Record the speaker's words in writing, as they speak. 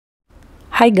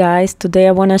Hi guys, today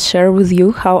I want to share with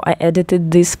you how I edited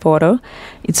this photo.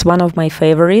 It's one of my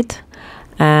favorite,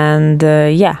 and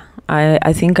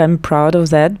I think I'm proud of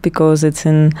that because it's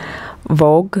in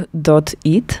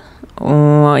Vogue.it.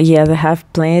 Yeah, they have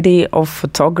plenty of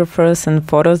photographers and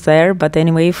photos there, but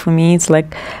anyway, for me it's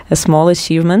like a small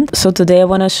achievement. So today I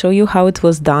want to show you how it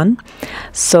was done.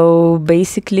 So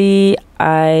basically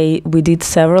we did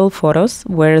several photos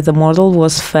where the model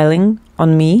was falling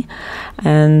on me,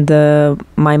 and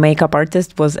my makeup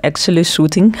artist was actually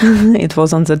shooting. It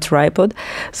was on the tripod,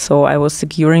 so I was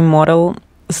securing model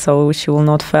so she will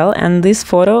not fall. And this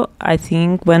photo I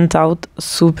think went out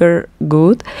super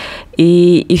good.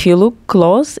 If you look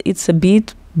close, it's a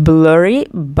bit blurry,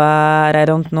 but I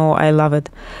don't know, I love it,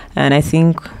 and I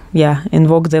think in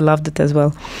Vogue they loved it as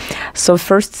well. So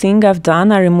first thing I've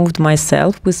done, I removed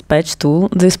myself with patch tool.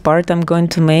 This part I'm going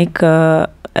to make a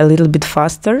little bit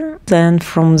faster. Then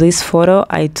from this photo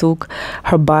I took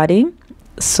her body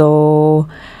so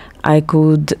I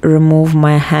could remove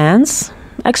my hands.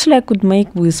 Actually I could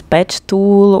make with patch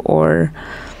tool or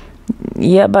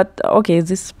but okay,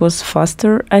 this was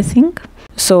faster I think.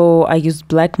 So I used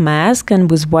black mask, and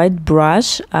with white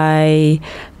brush I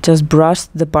just brushed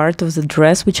the part of the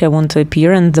dress which I want to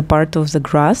appear and the part of the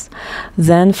grass.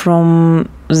 Then from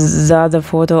the other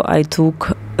photo I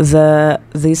took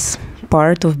this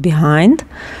part of behind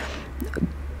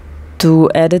to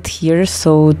add it here,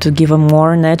 so to give a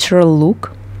more natural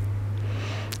look.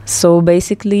 So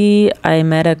basically I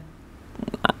merged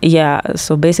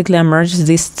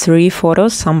these three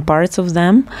photos, some parts of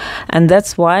them, and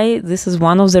that's why this is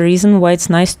one of the reasons why it's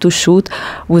nice to shoot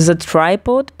with a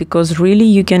tripod, because really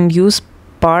you can use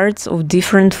parts of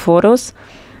different photos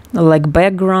like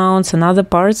backgrounds and other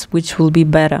parts which will be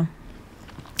better.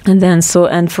 And then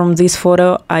from this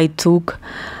photo I took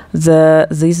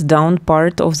this down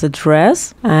part of the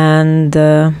dress, and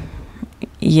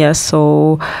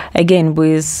so again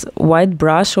with white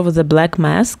brush over the black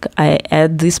mask I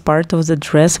add this part of the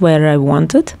dress where I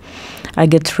wanted. I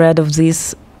get rid of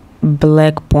this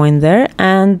black point there,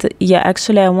 and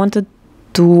actually I wanted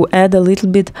to add a little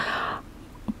bit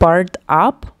part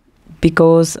up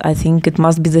because I think it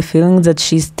must be the feeling that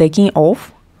she's taking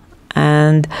off.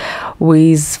 And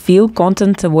with feel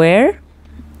content aware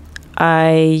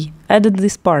I added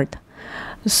this part.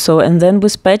 So, and then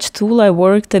with patch tool I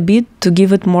worked a bit to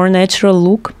give it more natural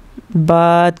look,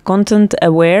 but content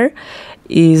aware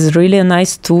is really a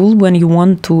nice tool when you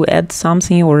want to add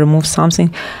something or remove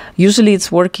something. Usually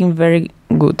it's working very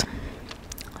good.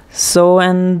 So,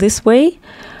 and this way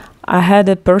I had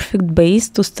a perfect base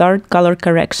to start color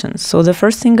correction. So the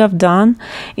first thing I've done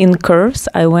in curves,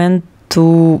 I went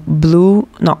to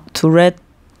red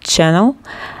channel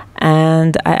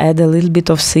and I add a little bit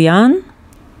of cyan.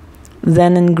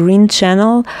 Then in green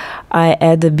channel I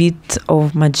add a bit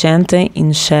of magenta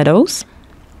in shadows.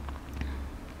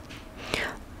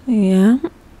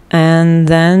 And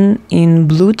then in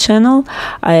blue channel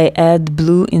I add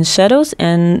blue in shadows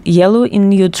and yellow in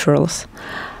neutrals.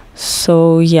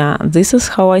 So this is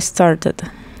how I started.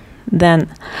 Then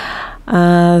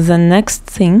the next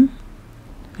thing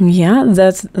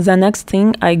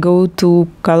I go to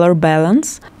color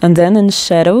balance, and then in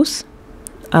shadows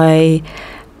I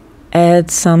add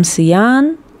some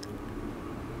cyan,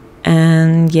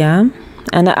 and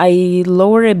I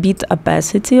lower a bit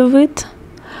opacity of it.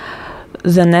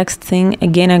 The next thing,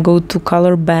 again I go to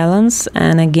color balance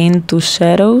and again to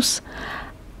shadows,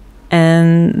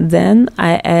 and then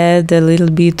I add a little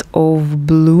bit of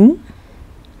blue,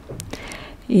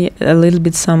 a little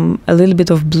bit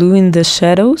of blue in the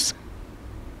shadows.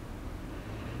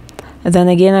 And then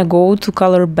again I go to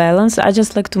color balance. I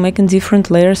just like to make in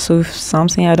different layers, so if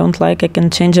something I don't like I can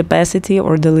change opacity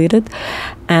or delete it.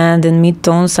 And in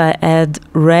midtones I add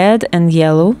red and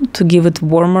yellow to give it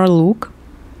warmer look.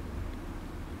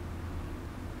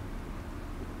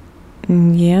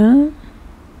 Then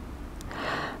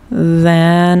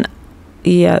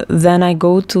I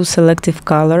go to selective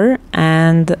color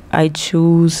and I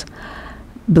choose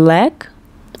black,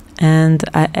 and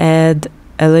I add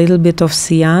a little bit of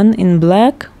cyan in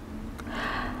black,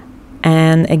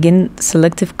 and again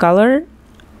selective color,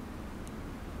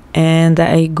 and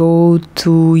I go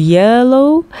to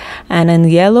yellow, and in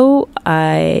yellow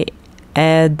I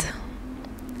add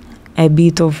a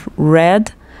bit of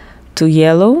red to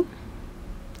yellow,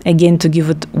 again to give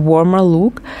it warmer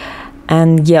look,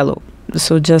 and yellow.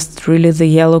 So just really the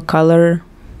yellow color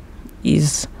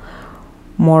is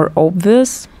more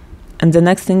obvious. And the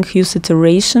next thing, hue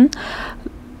saturation,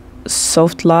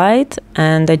 soft light,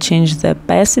 and I change the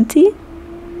opacity,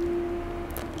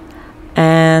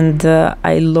 and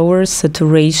I lower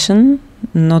saturation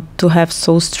not to have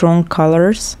so strong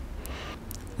colors.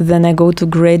 Then I go to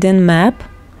gradient map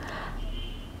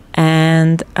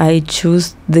and I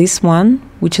choose this one,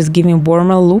 which is giving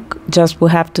warmer look. Just we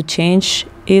have to change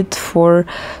it for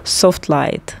soft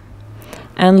light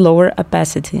and lower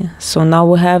opacity. So now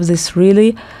we have this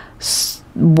really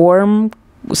warm,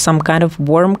 some kind of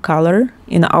warm color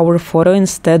in our photo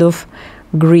instead of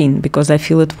green, because I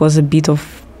feel it was a bit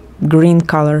of green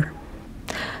color.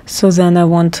 So then I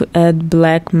want to add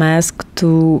black mask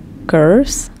to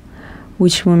curves,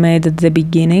 which we made at the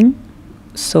beginning.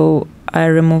 So I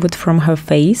remove it from her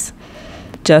face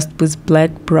just with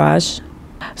black brush.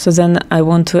 So then I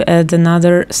want to add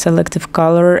another selective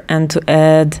color and to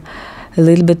add a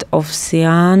little bit of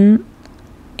cyan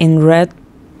in red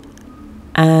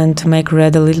and to make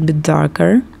red a little bit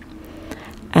darker.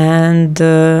 And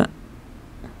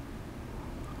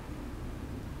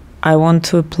I want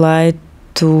to apply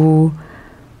to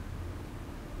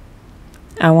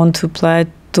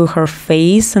her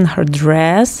face and her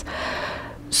dress,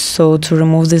 so to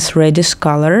remove this reddish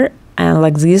color, and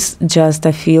like this just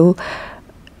I feel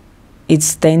it's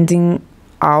standing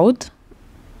out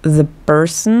the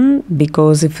person,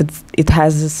 because if it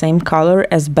has the same color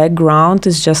as background,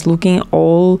 it's just looking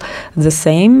all the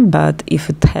same, but if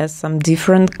it has some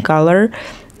different color,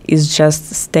 it's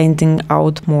just standing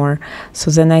out more.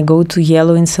 So then I go to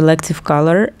yellow in selective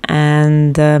color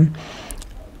and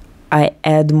I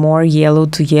add more yellow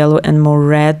to yellow and more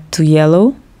red to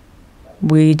yellow,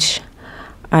 which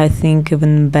I think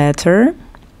even better.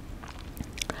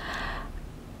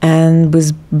 And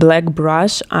with black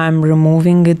brush I'm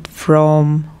removing it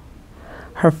from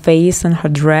her face and her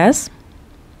dress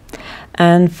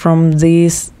and from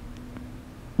these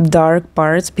dark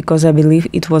parts, because I believe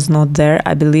it was not there.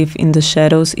 I believe in the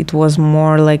shadows it was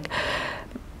more like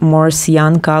more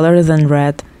cyan color than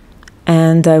red.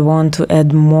 And I want to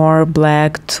add more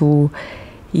black to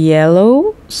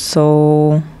yellow,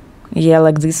 so yeah,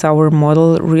 like this our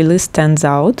model really stands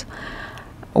out,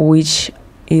 which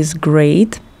is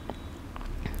great.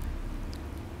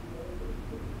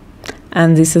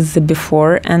 And this is the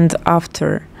before and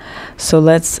after. So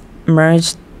let's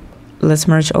merge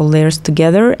all layers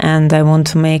together, and I want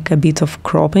to make a bit of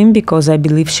cropping because I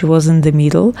believe she was in the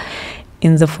middle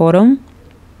in the photo.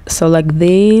 So like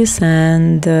this,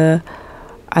 and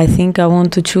I think I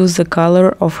want to choose the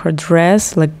color of her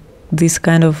dress, like this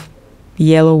kind of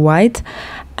yellow white,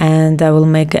 and I will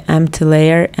make an empty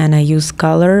layer and I use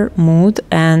color mood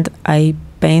and I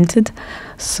painted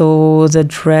so the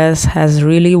dress has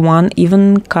really one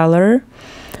even color,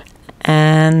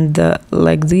 and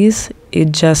like this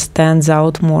it just stands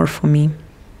out more for me.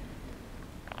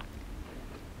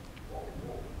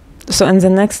 So in the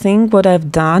next thing what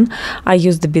I've done, I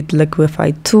used a bit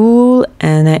liquify tool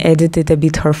and I edited a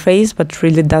bit her face, but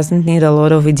really doesn't need a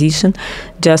lot of edition,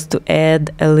 just to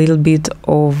add a little bit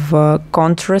of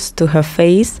contrast to her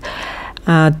face,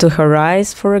 to her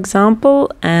eyes for example.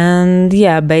 And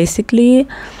yeah, basically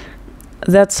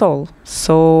that's all.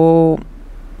 So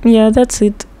yeah, that's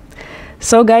it.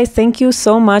 So guys, thank you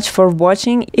so much for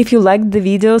watching. If you liked the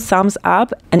video, thumbs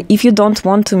up, and if you don't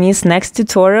want to miss next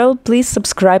tutorial, please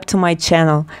subscribe to my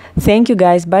channel. Thank you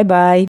guys, bye bye.